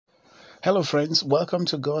Hello, friends. Welcome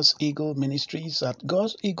to God's Eagle Ministries. At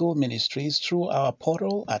God's Eagle Ministries, through our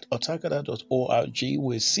portal at otakada.org,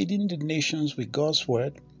 we're seeding the nations with God's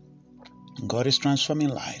Word. God is transforming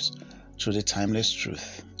lives through the timeless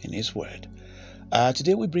truth in His Word.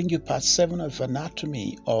 Today, we bring you part 7 of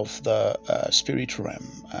Anatomy of the Spirit Realm,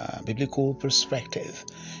 Biblical Perspective.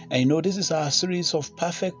 And this is our series of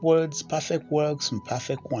perfect words, perfect works, and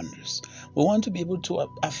perfect wonders. We want to be able to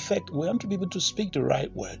we want to be able to speak the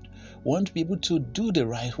right word. We want to be able to do the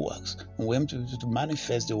right works. And we want to be able to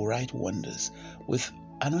manifest the right wonders with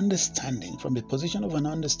an understanding, from the position of an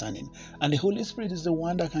understanding. And the Holy Spirit is the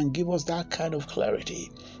one that can give us that kind of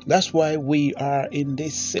clarity. That's why we are in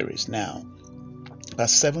this series now.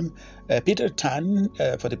 Verse 7, Peter Tan,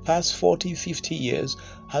 for the past 40, 50 years,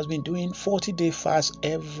 has been doing 40-day fast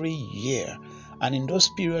every year. And in those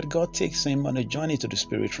periods, God takes him on a journey to the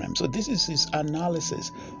spirit realm. So this is his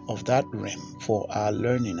analysis of that realm for our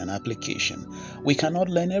learning and application. We cannot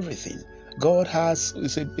learn everything. God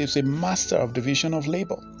is a master of division of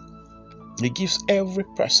labor. He gives every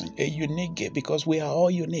person a unique gift because we are all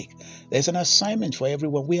unique. There's an assignment for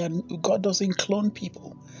everyone. God doesn't clone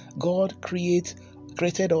people. God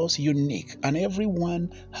created us unique, and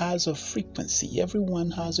everyone has a frequency. Everyone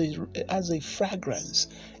has a fragrance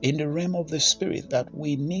in the realm of the spirit that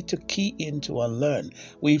we need to key into and learn.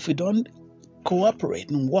 If we don't cooperate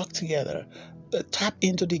and work together, tap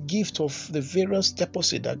into the gift of the various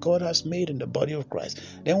deposit that God has made in the body of Christ,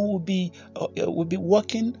 then we'll be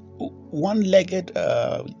working one-legged.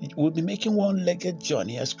 We'll be making one-legged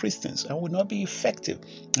journey as Christians, and will not be effective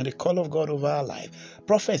in the call of God over our life.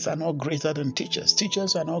 Prophets are not greater than teachers.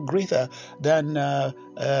 Teachers are not greater than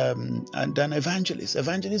evangelists.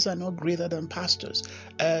 Evangelists are not greater than pastors.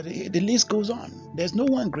 The list goes on. There's no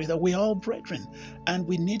one greater. We're all brethren, and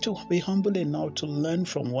we need to be humble enough to learn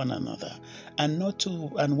from one another, and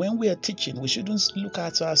when we are teaching, we shouldn't look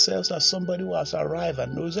at ourselves as somebody who has arrived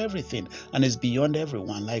and knows everything and is beyond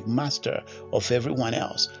everyone, like master of everyone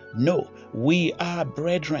else. No, we are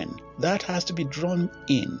brethren. That has to be drawn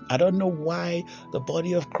in. I don't know why the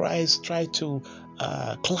body of Christ try to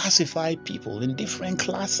classify people in different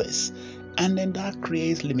classes, and then that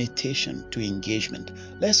creates limitation to engagement.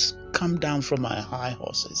 Let's come down from our high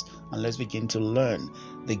horses and let's begin to learn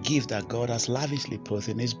the gift that God has lavishly put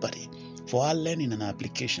in his body for our learning and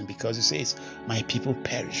application, because it says, my people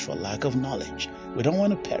perish for lack of knowledge. We don't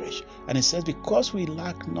want to perish. And it says, because we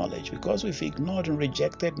lack knowledge, because we've ignored and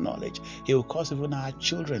rejected knowledge, it will cause even our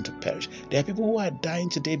children to perish. There are people who are dying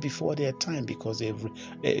today before their time because they've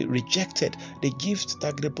rejected the gift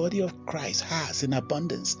that the body of Christ has in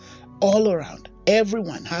abundance all around.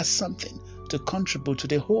 Everyone has something to contribute to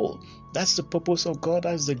the whole. That's the purpose of God.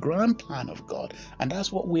 That's the grand plan of God. And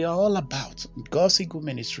that's what we are all about. God's Eagle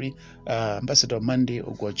Ministry, Ambassador Monday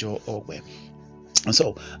Ogwojo Ogwe. And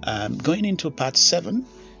so, going into part 7,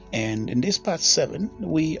 and in this part 7,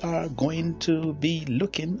 we are going to be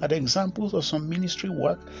looking at examples of some ministry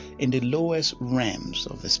work in the lowest realms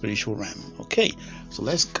of the spiritual realm. Okay, so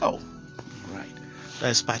let's go. All right,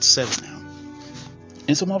 that's part 7 now.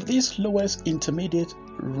 In some of these lowest intermediate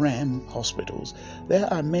realm hospitals,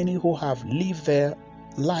 there are many who have lived their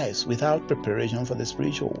lives without preparation for the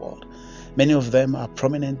spiritual world. Many of them are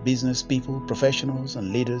prominent business people, professionals,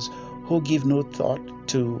 and leaders who give no thought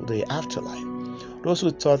to the afterlife. Those who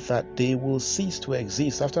thought that they will cease to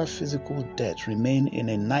exist after physical death remain in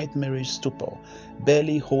a nightmarish stupor,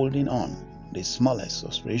 barely holding on the smallest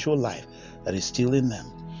of spiritual life that is still in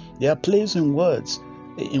them. Their plays in words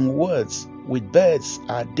with birds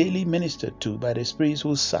are daily ministered to by the spirits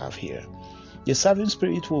who serve here. The serving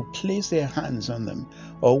spirit will place their hands on them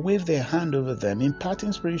or wave their hand over them,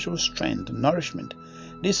 imparting spiritual strength and nourishment.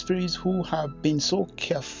 These spirits who have been so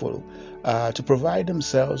careful to provide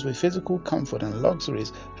themselves with physical comfort and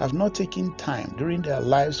luxuries have not taken time during their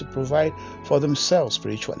lives to provide for themselves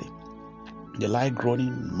spiritually. They lie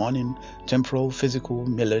groaning, mourning, temporal, physical,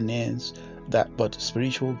 millionaires, but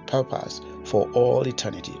spiritual purpose for all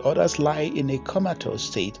eternity. Others lie in a comatose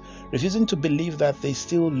state, refusing to believe that they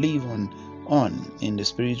still live on in the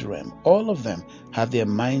spirit realm. All of them have their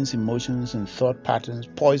minds, emotions, and thought patterns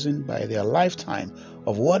poisoned by their lifetime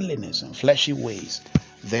of worldliness and fleshy ways.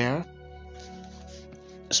 Their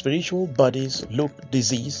spiritual bodies look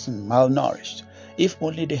diseased and malnourished. If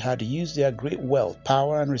only they had used their great wealth,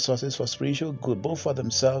 power, and resources for spiritual good, both for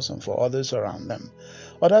themselves and for others around them.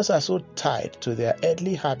 Others are so tied to their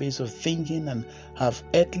earthly habits of thinking and have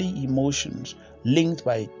earthly emotions linked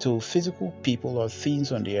to physical people or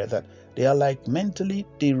things on the earth that they are like mentally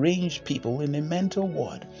deranged people in a mental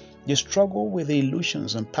ward. They struggle with the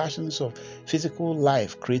illusions and passions of physical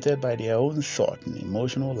life created by their own thought and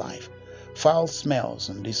emotional life. Foul smells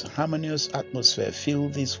and disharmonious atmosphere fill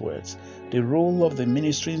these words. The role of the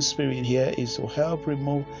ministering spirit here is to help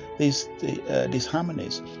remove these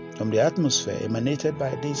disharmonies from the atmosphere emanated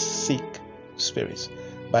by these sick spirits,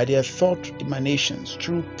 by their thought emanations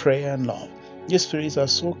through prayer and love. These spirits are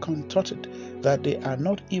so contorted that they are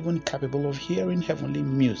not even capable of hearing heavenly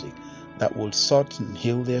music that will sort and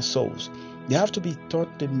heal their souls. They have to be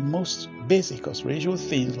taught the most basic of spiritual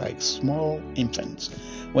things like small infants.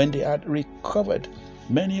 When they are recovered,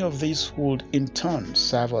 many of these would in turn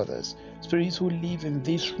serve others. Spirits who live in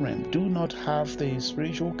this realm do not have the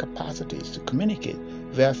spiritual capacities to communicate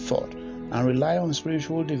via thought and rely on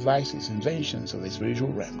spiritual devices, inventions of the spiritual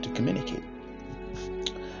realm to communicate.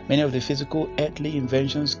 Many of the physical earthly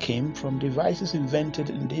inventions came from devices invented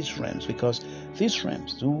in these realms, because these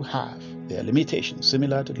realms do have their limitations,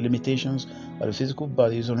 similar to the limitations of the physical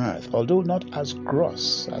bodies on earth. Although not as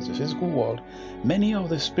gross as the physical world, many of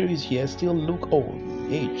the spirits here still look old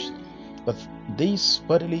and aged. But these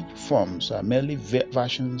bodily forms are merely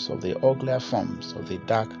versions of the uglier forms of the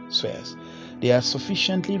dark spheres. They are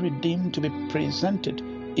sufficiently redeemed to be presented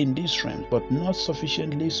in these realms, but not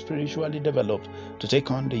sufficiently spiritually developed to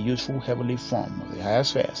take on the useful heavenly form of the higher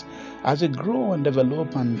spheres. As they grow and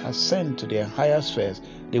develop and ascend to their higher spheres,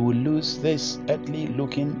 they will lose these earthly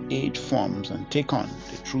looking aged forms and take on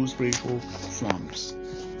the true spiritual forms.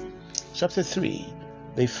 Chapter 3.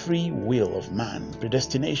 The free will of man,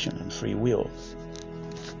 predestination and free will.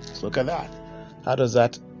 Let's look at that. How does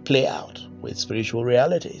that play out with spiritual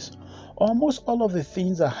realities? Almost all of the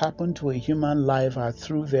things that happen to a human life are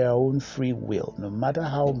through their own free will, no matter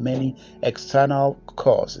how many external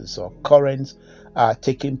causes or currents are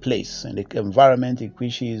taking place in the environment in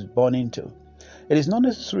which he is born into. It is not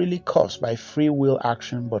necessarily caused by free will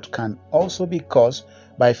action, but can also be caused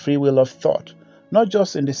by free will of thought. Not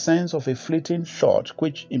just in the sense of a fleeting thought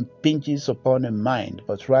which impinges upon a mind,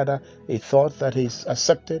 but rather a thought that is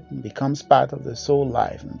accepted and becomes part of the soul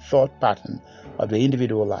life and thought pattern of the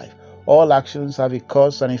individual life. All actions have a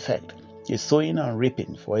cause and effect, a sowing and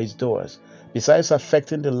reaping for its doers, besides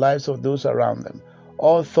affecting the lives of those around them.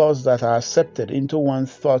 All thoughts that are accepted into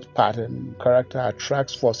one's thought pattern and character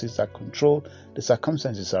attracts forces that control the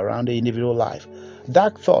circumstances around the individual life.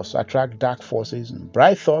 Dark thoughts attract dark forces, and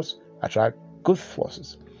bright thoughts attract good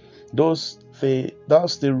forces. Thus,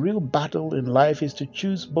 the real battle in life is to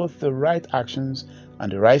choose both the right actions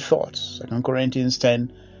and the right thoughts. 2 Corinthians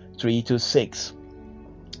 10, 3-6.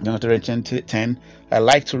 2 Corinthians 10. I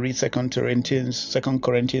like to read 2 Corinthians 10. 2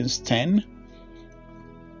 Corinthians 10.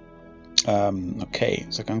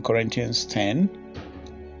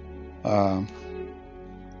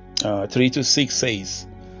 3-6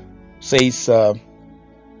 says,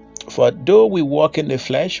 for though we walk in the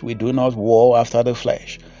flesh, we do not war after the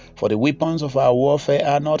flesh. For the weapons of our warfare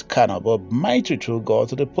are not carnal, but mighty through God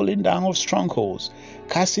to the pulling down of strongholds,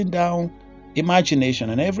 casting down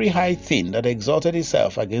imagination and every high thing that exalted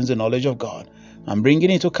itself against the knowledge of God, and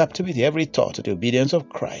bringing into captivity every thought to the obedience of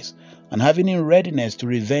Christ, and having in readiness to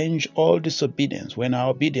revenge all disobedience when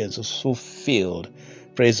our obedience is fulfilled.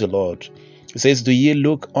 Praise the Lord. It says, do ye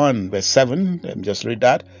look on, verse 7, let me just read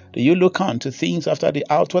that. Do you look on to things after the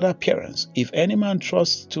outward appearance? If any man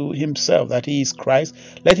trusts to himself that he is Christ,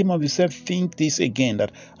 let him of himself think this again,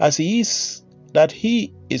 that as he is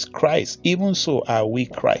Christ, even so are we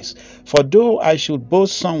Christ. For though I should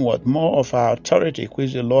boast somewhat more of our authority,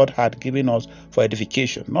 which the Lord had given us for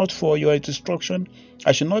edification, not for your instruction,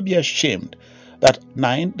 I should not be ashamed, that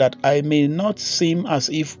I may not seem as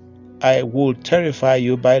if I will terrify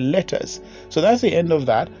you by letters. So that's the end of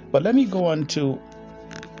that. But let me go on to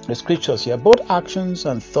the scriptures here. Both actions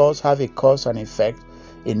and thoughts have a cause and effect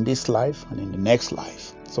in this life and in the next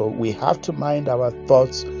life. So we have to mind our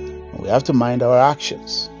thoughts, and we have to mind our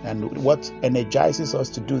actions, and what energizes us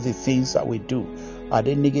to do the things that we do. Are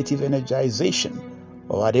they negative energization,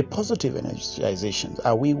 or are they positive energizations?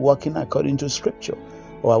 Are we working according to scripture,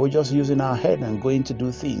 or are we just using our head and going to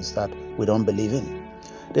do things that we don't believe in?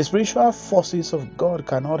 The spiritual forces of God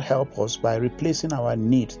cannot help us by replacing our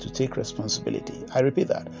need to take responsibility. I repeat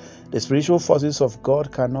that. The spiritual forces of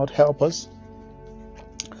God cannot help us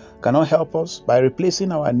by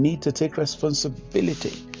replacing our need to take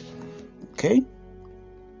responsibility. Okay?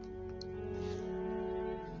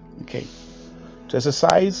 To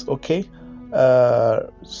exercise,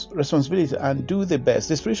 responsibility and do the best.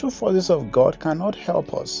 The spiritual forces of God cannot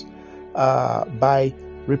help us by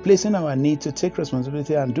replacing our need to take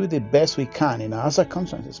responsibility and do the best we can in our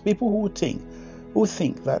circumstances. People who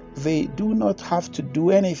think that they do not have to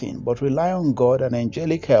do anything but rely on God and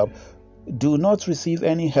angelic help do not receive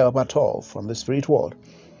any help at all from the spirit world.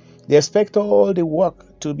 They expect all the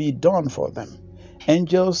work to be done for them.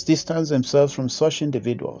 Angels distance themselves from such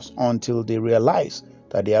individuals until they realize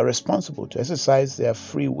that they are responsible to exercise their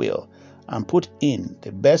free will and put in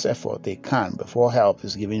the best effort they can before help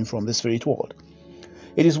is given from the spirit world.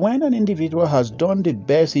 It is when an individual has done the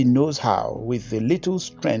best he knows how with the little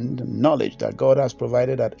strength and knowledge that God has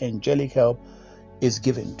provided that angelic help is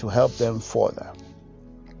given to help them further.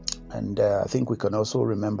 And I think we can also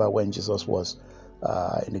remember when Jesus was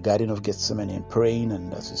in the Garden of Gethsemane praying,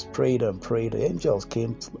 and as he prayed and prayed, the angels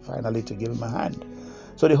came finally to give him a hand.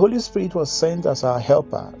 So the Holy Spirit was sent as our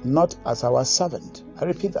helper, not as our servant. I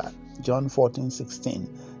repeat that. John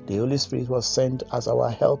 14:16. The Holy Spirit was sent as our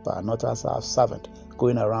helper, not as our servant,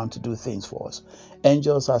 going around to do things for us.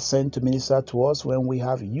 Angels are sent to minister to us when we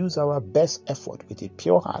have used our best effort with a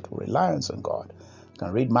pure heart, reliance on God. You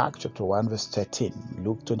can read Mark chapter 1 verse 13,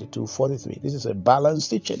 Luke 22:43. This is a balanced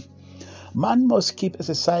teaching. Man must keep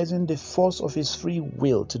exercising the force of his free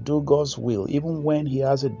will to do God's will, even when he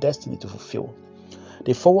has a destiny to fulfill.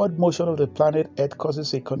 The forward motion of the planet Earth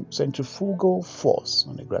causes a centrifugal force,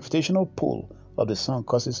 and the gravitational pull of the sun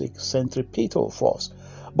causes a centripetal force.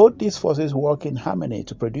 Both these forces work in harmony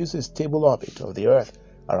to produce a stable orbit of the Earth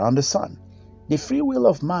around the sun. The free will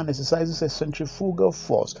of man exercises a centrifugal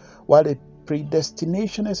force, while the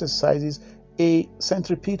predestination exercises a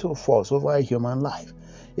centripetal force over a human life.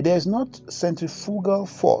 If there is not centrifugal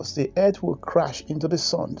force, the earth will crash into the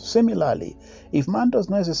sun. Similarly, if man does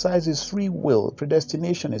not exercise his free will,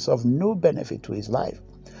 predestination is of no benefit to his life.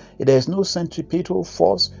 If there is no centripetal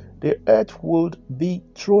force, the earth would be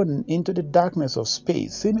thrown into the darkness of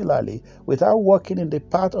space. Similarly, without walking in the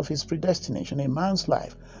path of his predestination, a man's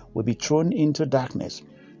life will be thrown into darkness.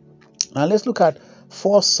 Now let's look at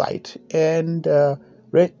foresight and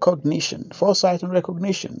recognition. Foresight and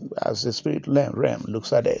recognition, as the spirit realm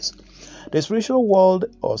looks at this. The spiritual world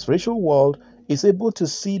is able to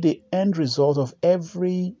see the end result of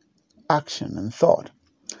every action and thought.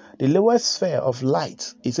 The lower sphere of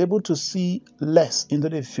light is able to see less into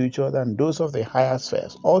the future than those of the higher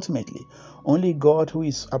spheres. Ultimately, only God, who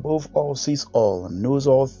is above all, sees all and knows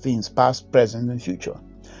all things, past, present, and future.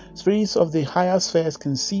 Spirits of the higher spheres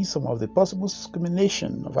can see some of the possible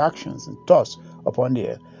discrimination of actions and thoughts upon the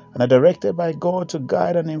earth, and are directed by God to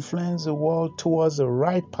guide and influence the world towards the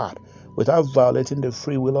right path without violating the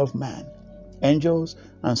free will of man. Angels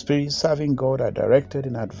and spirits serving God are directed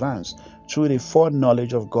in advance through the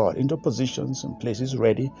foreknowledge of God into positions and places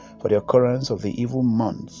ready for the occurrence of the evil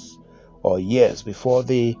months or years before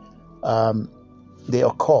they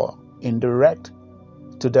occur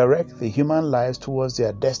to direct the human lives towards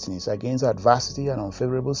their destinies against adversity and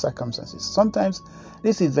unfavorable circumstances. Sometimes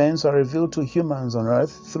these events are revealed to humans on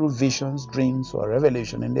earth through visions, dreams, or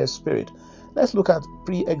revelation in their spirit. Let's look at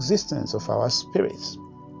pre-existence of our spirits.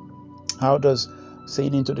 How does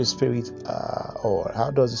saying into the spirit, or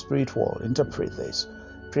how does the spirit world interpret this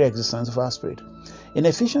pre-existence of our spirit? In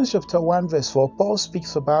Ephesians chapter 1 verse 4, Paul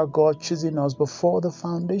speaks about God choosing us before the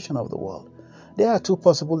foundation of the world. There are two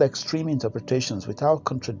possible extreme interpretations without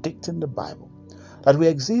contradicting the Bible. That we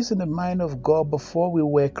exist in the mind of God before we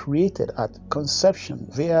were created at conception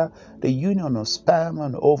via the union of sperm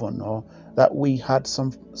and ovum, or that we had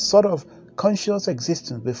some sort of conscious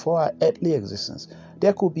existence before our earthly existence.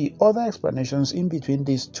 There could be other explanations in between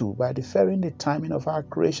these two by deferring the timing of our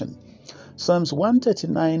creation. Psalms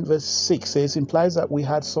 139 verse 6 implies that we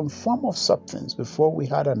had some form of substance before we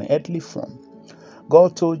had an earthly form.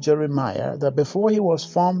 God told Jeremiah that before he was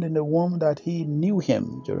formed in the womb that he knew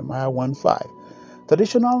him, Jeremiah 1:5.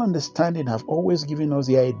 Traditional understanding have always given us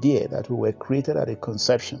the idea that we were created at a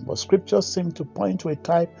conception, but scriptures seem to point to a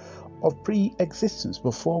type of pre-existence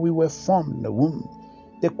before we were formed in the womb.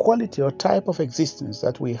 The quality or type of existence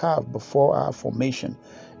that we have before our formation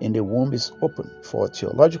in the womb is open for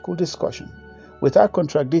theological discussion. Without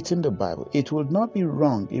contradicting the Bible, it would not be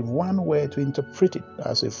wrong if one were to interpret it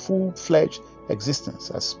as a full-fledged existence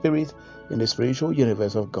as spirit in the spiritual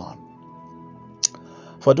universe of God.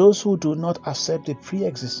 For those who do not accept the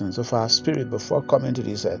pre-existence of our spirit before coming to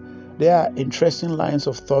this earth, there are interesting lines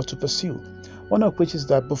of thought to pursue. One of which is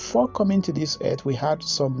that before coming to this earth, we had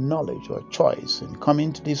some knowledge or choice in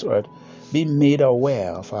coming to this earth, being made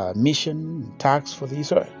aware of our mission and task for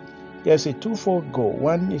this earth. There's a twofold goal.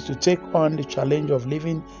 One is to take on the challenge of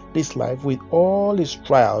living this life with all its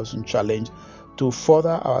trials and challenge to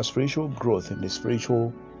further our spiritual growth in the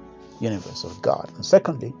spiritual universe of God. And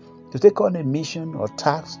secondly, to take on a mission or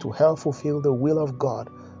task to help fulfill the will of God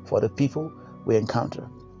for the people we encounter.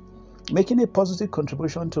 Making a positive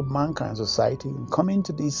contribution to mankind's society and coming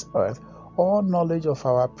to this earth, all knowledge of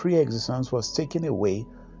our pre-existence was taken away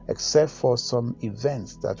except for some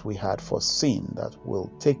events that we had foreseen that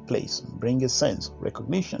will take place and bring a sense of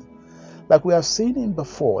recognition. Like we have seen in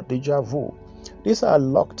before, deja vu. These are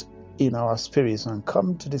locked in our spirits and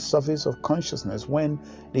come to the surface of consciousness when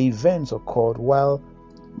the events occurred, while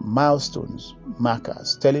milestones mark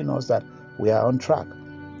us, telling us that we are on track.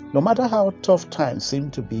 No matter how tough times seem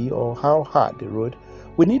to be or how hard the road,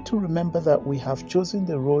 we need to remember that we have chosen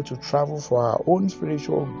the road to travel for our own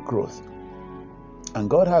spiritual growth. And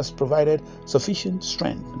God has provided sufficient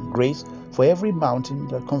strength and grace for every mountain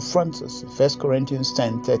that confronts us. 1 Corinthians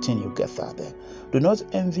 10:13, you get that there. Do not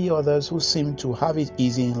envy others who seem to have it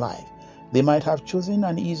easy in life. They might have chosen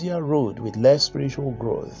an easier road with less spiritual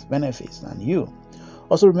growth benefits than you.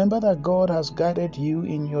 Also remember that God has guided you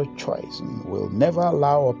in your choice and will never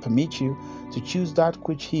allow or permit you to choose that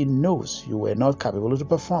which He knows you were not capable to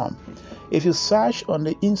perform. If you search on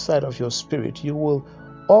the inside of your spirit, you will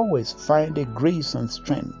always find a grace and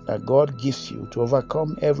strength that God gives you to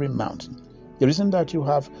overcome every mountain. The reason that you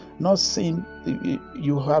have not seemed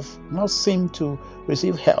to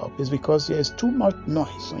receive help is because there is too much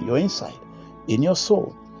noise on your inside, in your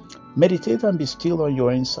soul. Meditate and be still on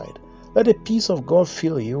your inside. Let the peace of God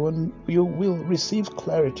fill you, and you will receive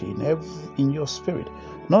clarity in your spirit,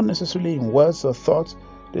 not necessarily in words or thoughts,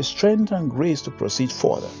 the strength and grace to proceed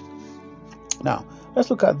further. Now, let's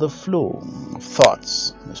look at the flow of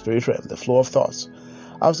thoughts, the spirit realm, the flow of thoughts.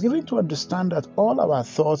 I was given to understand that all our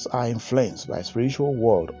thoughts are influenced by the spiritual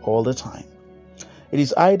world all the time. It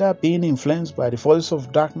is either being influenced by the forces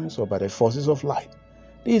of darkness or by the forces of light.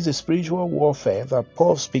 This is the spiritual warfare that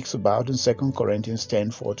Paul speaks about in 2 Corinthians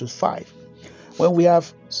 10:4-5. When we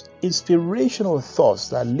have inspirational thoughts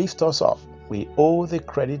that lift us up, we owe the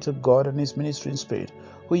credit to God and His ministering spirit,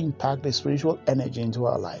 who impact the spiritual energy into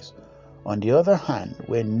our lives. On the other hand,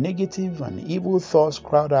 when negative and evil thoughts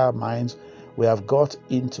crowd our minds, we have got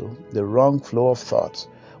into the wrong flow of thoughts.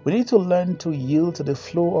 We need to learn to yield to the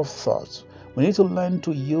flow of thoughts. We need to learn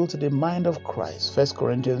to yield to the mind of Christ. 1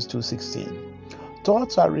 Corinthians 2:16.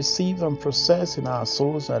 Thoughts are received and processed in our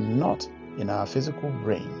souls and not in our physical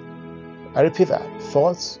brain. I repeat that.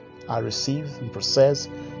 Thoughts are received and processed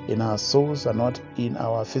in our souls and not in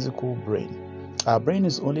our physical brain. Our brain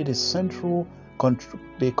is only the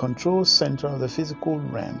control center of the physical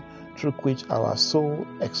realm through which our soul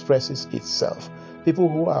expresses itself. People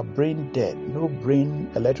who are brain dead, no brain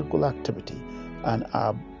electrical activity, and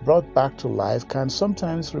are brought back to life can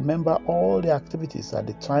sometimes remember all the activities at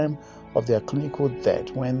the time of their clinical death,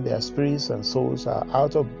 when their spirits and souls are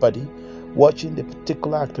out of body watching the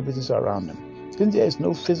particular activities around them. Since there is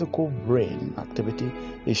no physical brain activity,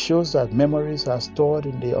 it shows that memories are stored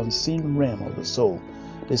in the unseen realm of the soul.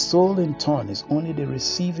 The soul in turn is only the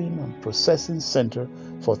receiving and processing center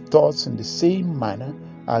for thoughts in the same manner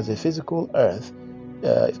as the physical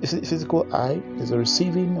physical eye is a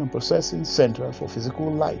receiving and processing center for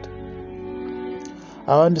physical light.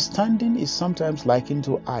 Our understanding is sometimes likened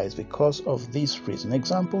to eyes because of this reason.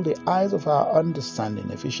 Example, the eyes of our understanding,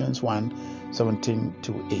 Ephesians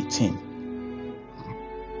 1:17-18.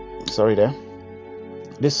 Sorry there.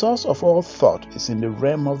 The source of all thought is in the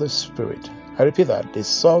realm of the spirit. I repeat that. The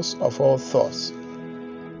source of all thoughts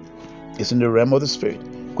is in the realm of the spirit,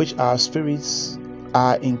 which our spirits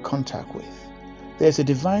are in contact with. There is a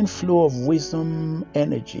divine flow of wisdom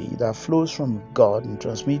energy that flows from God and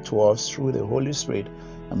transmits to us through the Holy Spirit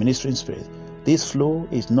and ministering spirit. This flow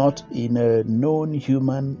is not in a known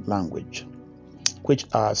human language, which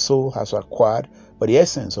our soul has acquired, but the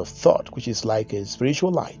essence of thought, which is like a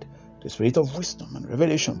spiritual light. The spirit of wisdom and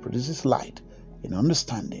revelation produces light in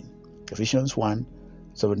understanding. Ephesians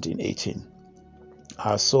 1:17-18.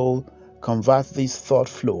 Our soul converts this thought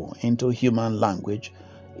flow into human language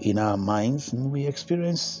in our minds, and we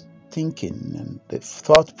experience thinking and the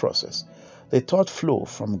thought process. The thought flow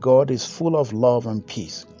from God is full of love and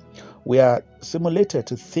peace. We are stimulated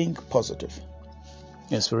to think positive,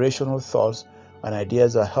 inspirational thoughts and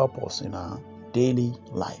ideas that help us in our daily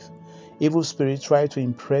life. Evil spirits try to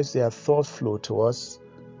impress their thought flow to us,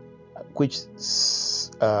 which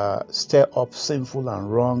stir up sinful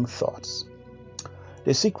and wrong thoughts.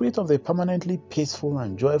 The secret of the permanently peaceful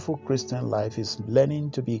and joyful Christian life is learning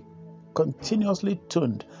to be continuously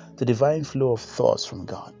tuned to the divine flow of thoughts from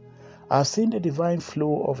God. I've seen the divine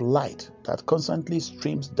flow of light that constantly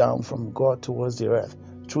streams down from God towards the earth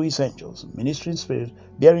through His angels, ministering spirit,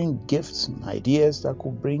 bearing gifts and ideas that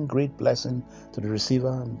could bring great blessing to the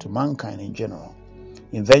receiver and to mankind in general.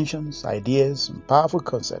 Inventions, ideas, and powerful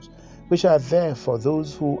concepts which are there for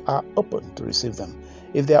those who are open to receive them.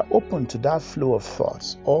 If they are open to that flow of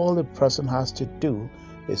thoughts, all the person has to do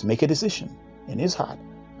is make a decision in his heart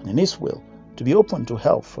and in his will to be open to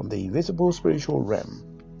help from the invisible spiritual realm.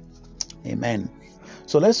 Amen.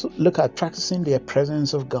 So let's look at practicing the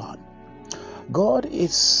presence of God. God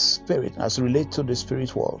is spirit as related to the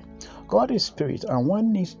spirit world. God is spirit, and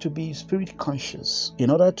one needs to be spirit conscious in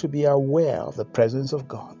order to be aware of the presence of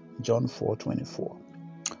God. John 4:24.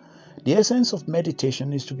 The essence of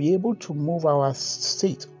meditation is to be able to move our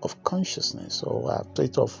state of consciousness or our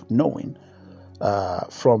state of knowing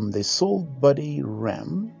from the soul-body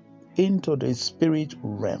realm into the spirit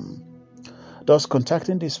realm, thus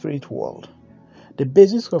contacting the spirit world. The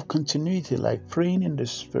basis of continuity, like praying in the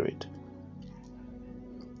spirit,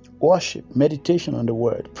 worship, meditation on the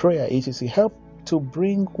word, prayer, etc., help to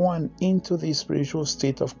bring one into the spiritual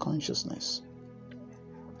state of consciousness.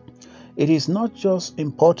 It is not just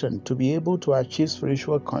important to be able to achieve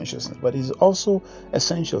spiritual consciousness, but it is also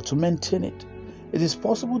essential to maintain it. It is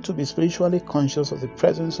possible to be spiritually conscious of the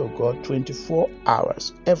presence of God 24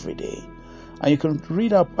 hours every day. And you can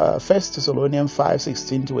read up 1 Thessalonians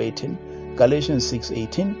 5:16-18, Galatians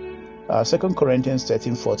 6:18, 2 Corinthians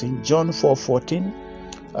 13:14, John 4:14,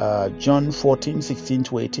 John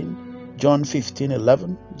 14:16-18, John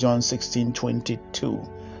 15:11, John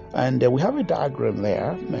 16:22. And we have a diagram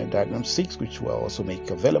there, diagram 6, which we'll also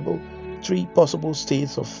make available. 3 possible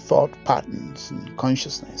states of thought patterns and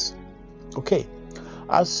consciousness. Okay,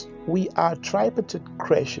 as we are tripartite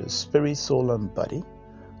creatures, spirit, soul, and body,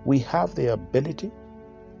 we have the ability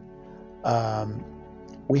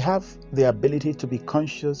to be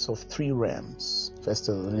conscious of 3 realms. 1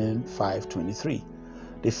 Thessalonians 5:23.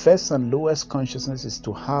 The first and lowest consciousness is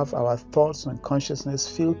to have our thoughts and consciousness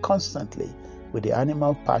filled constantly with the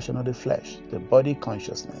animal passion of the flesh, the body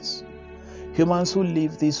consciousness. Humans who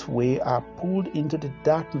live this way are pulled into the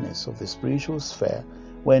darkness of the spiritual sphere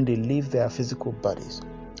when they leave their physical bodies.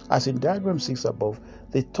 As in diagram 6 above,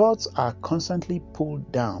 the thoughts are constantly pulled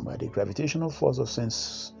down by the gravitational force of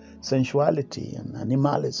sensuality and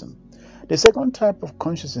animalism. The second type of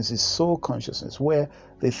consciousness is soul consciousness, where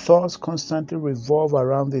the thoughts constantly revolve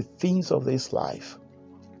around the things of this life.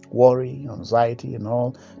 Worry, anxiety, and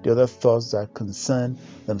all the other thoughts that concern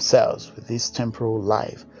themselves with this temporal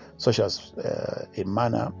life, such as a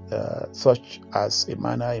manner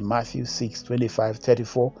in Matthew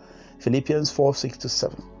 6:25-34, Philippians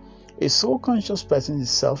 4:6-7. A soul-conscious person is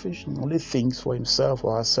selfish and only thinks for himself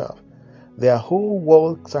or herself. Their whole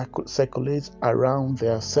world circulates around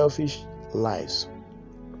their selfish lives.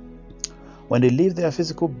 When they leave their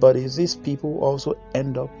physical bodies, these people also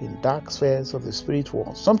end up in dark spheres of the spirit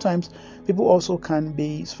world. Sometimes people also can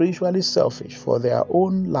be spiritually selfish for their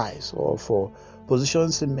own lives or for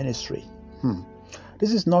positions in ministry.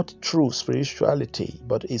 This is not true spirituality,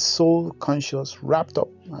 but is soul-conscious wrapped up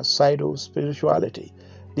as pseudo spirituality.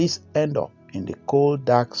 These end up in the cold,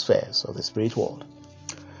 dark spheres of the spirit world.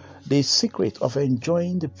 The secret of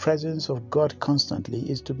enjoying the presence of God constantly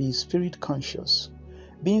is to be spirit conscious.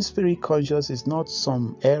 Being spirit conscious is not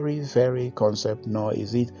some airy-fairy concept, nor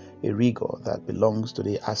is it a rigor that belongs to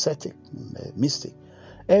the ascetic and the mystic.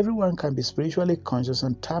 Everyone can be spiritually conscious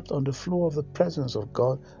and tapped on the flow of the presence of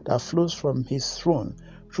God that flows from His throne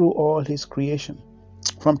through all His creation.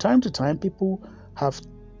 From time to time, people have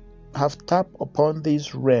tapped upon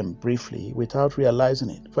this realm briefly without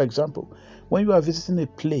realizing it. For example, when you are visiting a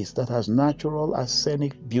place that has natural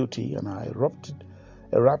scenic beauty and are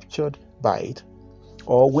enraptured by it,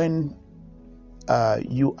 or when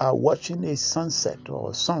you are watching a sunset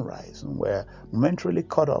or a sunrise and were momentarily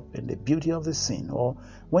caught up in the beauty of the scene, or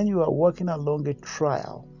when you are walking along a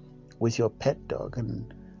trail with your pet dog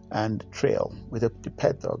and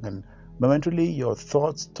momentarily your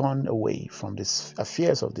thoughts turn away from the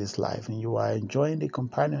affairs of this life and you are enjoying the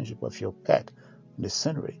companionship of your pet and the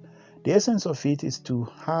scenery. The essence of it is to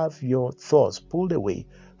have your thoughts pulled away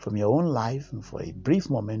from your own life, and for a brief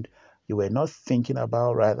moment you were not thinking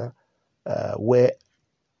about, rather were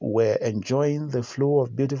enjoying the flow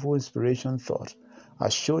of beautiful inspiration thought.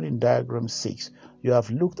 As shown in diagram 6, you have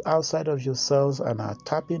looked outside of yourselves and are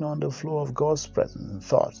tapping on the flow of God's presence and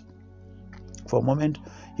thought. For a moment,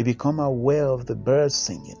 you become aware of the birds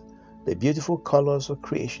singing, the beautiful colors of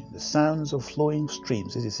creation, the sounds of flowing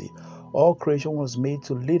streams, etc. All creation was made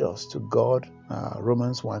to lead us to God,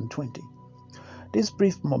 Romans 1:20. This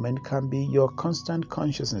brief moment can be your constant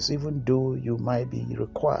consciousness, even though you might be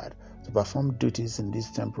required to perform duties in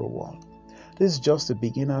this temporal world. This is just the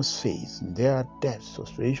beginner's phase, and there are depths of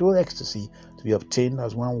spiritual ecstasy to be obtained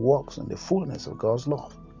as one walks in the fullness of God's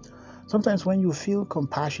love. Sometimes when you feel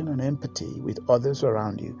compassion and empathy with others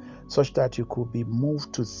around you, such that you could be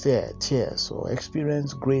moved to tears or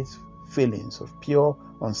experience great feelings of pure,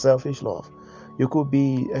 unselfish love, You could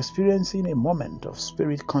be experiencing a moment of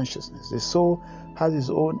spirit consciousness. The soul has its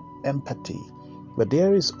own empathy, but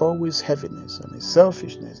there is always heaviness and a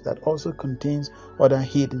selfishness that also contains other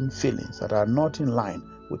hidden feelings that are not in line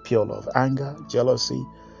with pure love: anger, jealousy,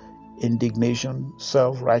 indignation,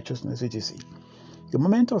 self-righteousness, etc. The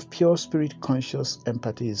moment of pure spirit conscious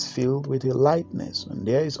empathy is filled with a lightness, and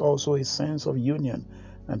there is also a sense of union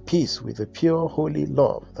and peace with the pure holy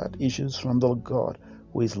love that issues from the God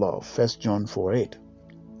who is love. 1 John 4:8.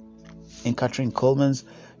 In Kathryn Kuhlman's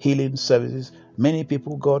healing services, many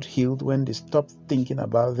people got healed when they stopped thinking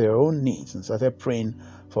about their own needs and started praying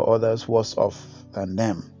for others worse off than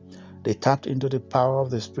them. They tapped into the power of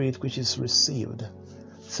the Spirit which is received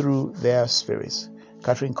through their spirits.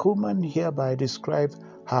 Kathryn Kuhlman hereby described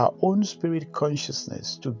her own spirit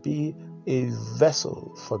consciousness to be a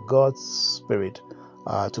vessel for God's Spirit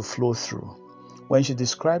to flow through. When she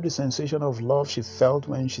described the sensation of love she felt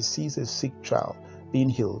when she sees a sick child being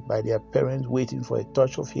healed by their parents waiting for a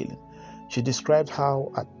touch of healing, she described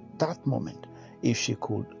how at that moment, if she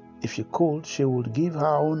could, she would give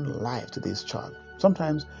her own life to this child.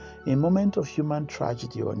 Sometimes, in a moment of human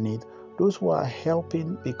tragedy or need, those who are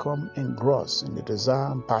helping become engrossed in the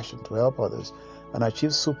desire and passion to help others and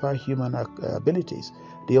achieve superhuman abilities.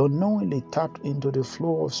 They unknowingly tapped into the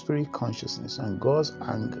flow of spirit consciousness, and God's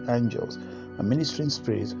angels and ministering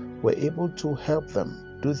spirits were able to help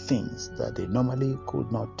them do things that they normally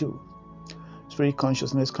could not do. Spirit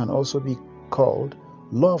consciousness can also be called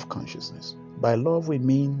love consciousness. By love, we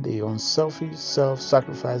mean the unselfish,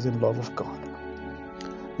 self-sacrificing love of God.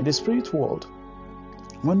 In the spirit world,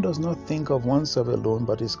 one does not think of oneself alone,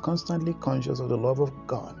 but is constantly conscious of the love of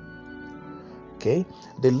God. Okay?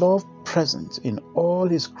 The love present in all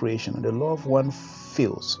His creation and the love one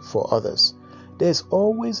feels for others. There is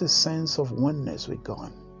always a sense of oneness with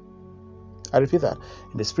God. I repeat that.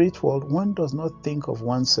 In the spirit world, one does not think of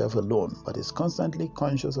oneself alone, but is constantly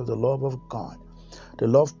conscious of the love of God, the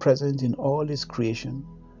love present in all His creation,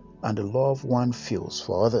 and the love one feels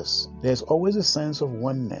for others. There is always a sense of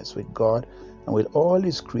oneness with God and with all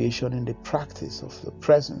His creation in the practice of the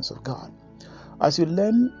presence of God. As you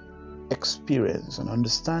learn, experience, and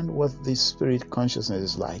understand what this spirit consciousness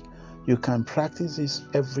is like, you can practice this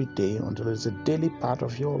every day until it's a daily part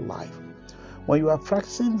of your life. When you are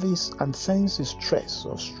practicing this and sense the stress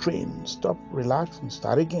or strain, stop, relax, and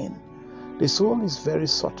start again. The soul is very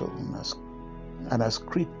subtle and has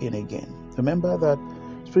crept in again. Remember that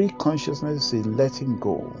spirit consciousness is letting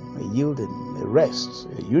go, a yielding, a rest,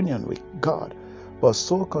 a union with God. But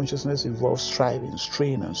soul consciousness involves striving,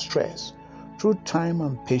 strain, and stress. Through time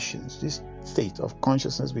and patience, this state of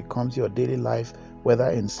consciousness becomes your daily life, whether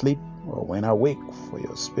in sleep or when awake, for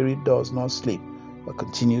your spirit does not sleep, but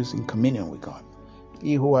continues in communion with God.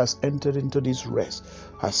 He who has entered into this rest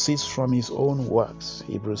has ceased from his own works.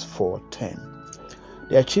 Hebrews 4:10.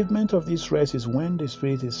 The achievement of this rest is when the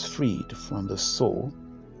spirit is freed from the soul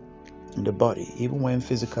and the body, even when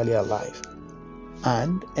physically alive,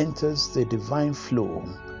 and enters the divine flow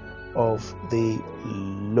of the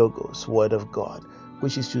Logos, Word of God,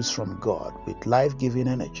 which is used from God with life-giving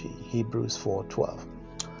energy. Hebrews 4:12.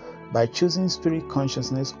 By choosing spirit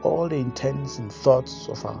consciousness, all the intents and thoughts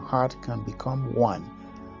of our heart can become one.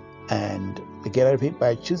 And again, I repeat,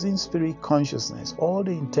 by choosing spirit consciousness, all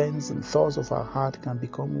the intents and thoughts of our heart can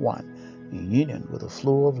become one, in union with the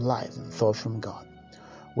flow of life and thought from God.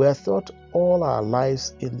 We are taught all our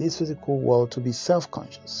lives in this physical world to be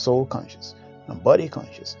self-conscious, soul-conscious, and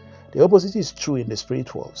body-conscious. The opposite is true in the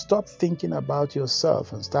spirit world. Stop thinking about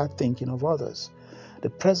yourself and start thinking of others. The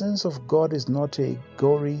presence of God is not a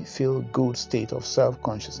gory, feel-good state of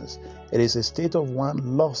self-consciousness. It is a state of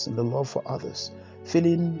one lost in the love for others.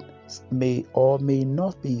 Feelings may or may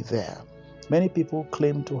not be there. Many people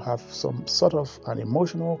claim to have some sort of an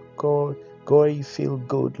emotional, gory,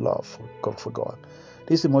 feel-good love for God.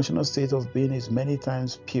 This emotional state of being is many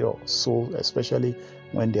times pure soul, especially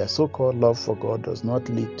when their so-called love for God does not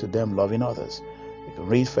lead to them loving others. You can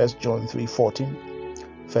read 1 John 3:14,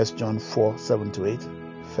 1 John 4:7-8,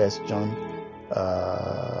 1 John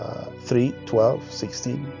 3:12,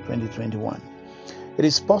 16, 20, 21. It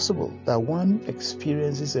is possible that one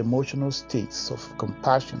experiences emotional states of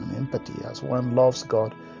compassion and empathy as one loves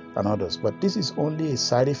God and others, but this is only a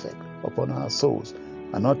side effect upon our souls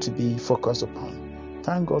and not to be focused upon.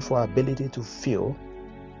 Thank God for our ability to feel,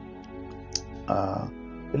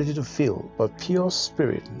 but pure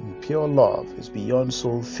spirit and pure love is beyond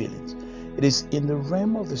soul feelings. It is in the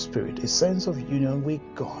realm of the spirit, a sense of union with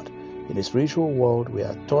God. In the spiritual world, we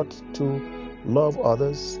are taught to love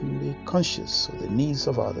others and be conscious of the needs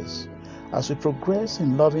of others. As we progress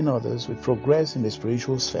in loving others, we progress in the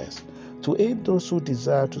spiritual spheres. To aid those who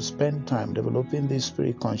desire to spend time developing this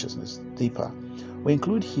spirit consciousness deeper, we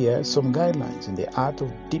include here some guidelines in the art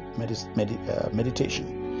of deep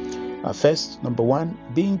meditation. First, number one,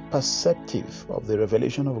 being perceptive of the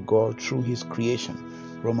revelation of God through His creation,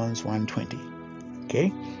 Romans 1:20.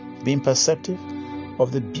 Okay, being perceptive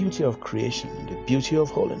of the beauty of creation, the beauty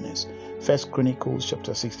of holiness, 1 Chronicles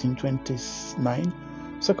chapter 16:29,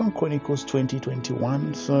 2 Chronicles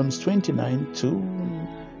 20:21, Psalms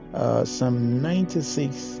 29:2, Psalm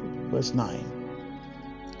 96 verse 9.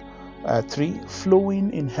 3.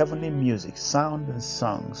 Flowing in heavenly music, sound and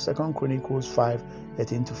songs, 2 Chronicles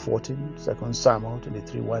 5:13-14, 2 Samuel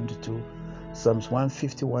 23:1-2, Psalms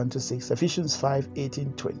 151-6, Ephesians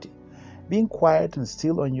 5:18-20. Being quiet and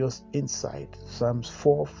still on your inside, Psalms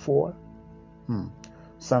 4:4,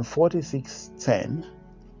 Psalm 46:10.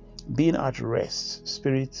 Being at rest,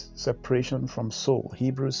 spirit separation from soul,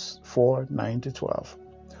 Hebrews 4:9-12.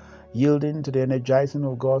 Yielding to the energizing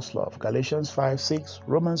of God's love, Galatians 5:6,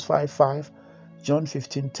 Romans 5:5, John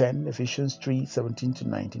 15:10, Ephesians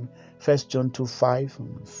 3:17-19, 1 John 2:5,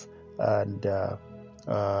 and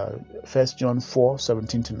 1 John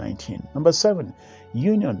 4:17-19. Number 7,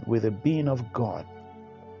 union with the being of God,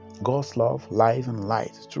 God's love, life, and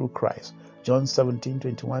light through Christ, John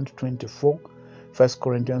 17:21-24, 1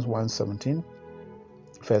 Corinthians 1:17,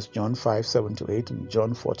 1 John 5:7-8, and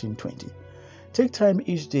John 14:20. Take time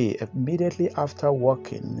each day immediately after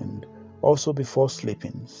walking and also before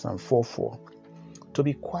sleeping, Psalm 4:4, to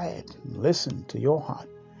be quiet and listen to your heart.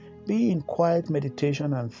 Be in quiet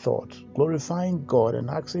meditation and thought, glorifying God and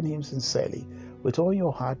asking Him sincerely with all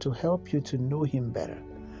your heart to help you to know Him better.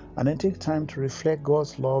 And then take time to reflect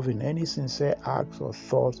God's love in any sincere acts or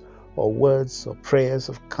thoughts or words or prayers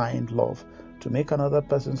of kind love to make another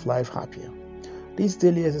person's life happier. This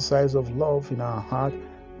daily exercise of love in our heart,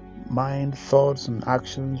 mind, thoughts, and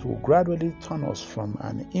actions will gradually turn us from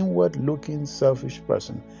an inward-looking selfish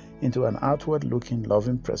person into an outward-looking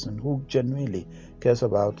loving person who genuinely cares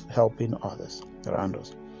about helping others around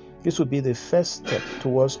us. This will be the first step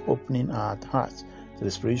towards opening our hearts to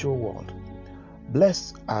the spiritual world.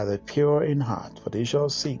 Blessed are the pure in heart, for they shall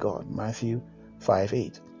see God, Matthew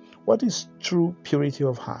 5:8. What is true purity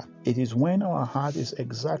of heart? It is when our heart is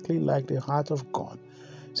exactly like the heart of God.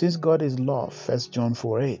 Since God is love, 1 John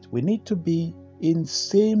 4:8, we need to be in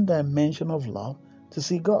same dimension of love to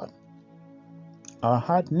see God. Our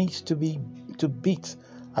heart needs to beat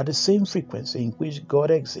at the same frequency in which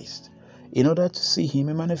God exists in order to see Him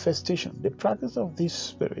in manifestation. The practice of this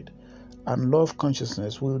spirit and love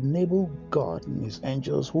consciousness will enable God and His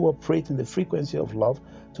angels who operate in the frequency of love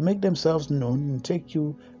to make themselves known and take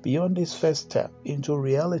you beyond this first step into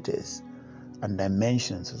realities and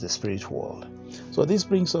dimensions of the spirit world. So this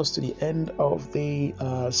brings us to the end of the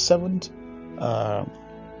seventh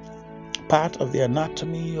part of the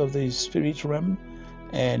anatomy of the spirit realm,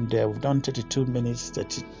 and we've done 32 minutes,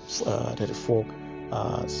 34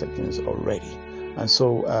 seconds already. And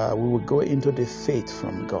so we will go into the faith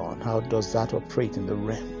from God. How does that operate in the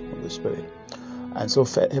realm of the spirit? And so,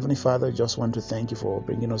 Heavenly Father, just want to thank you for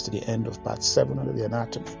bringing us to the end of part 7 of the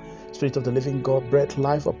anatomy. Spirit of the living God, breathe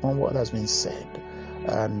life upon what has been said,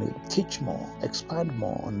 and teach more, expand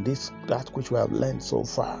more on that which we have learned so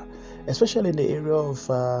far, especially in the area of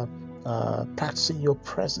practicing your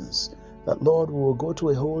presence. That, Lord, we will go to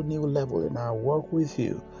a whole new level in our work with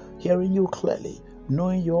you, hearing you clearly,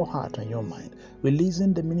 knowing your heart and your mind,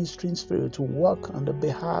 releasing the ministering spirit to work on the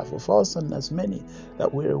behalf of us and as many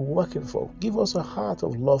that we're working for. Give us a heart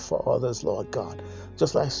of love for others, Lord God,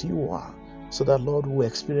 just as you are, so that, Lord, we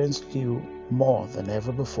experience you more than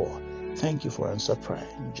ever before. Thank you for answer prayer.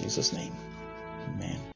 In Jesus' name, amen.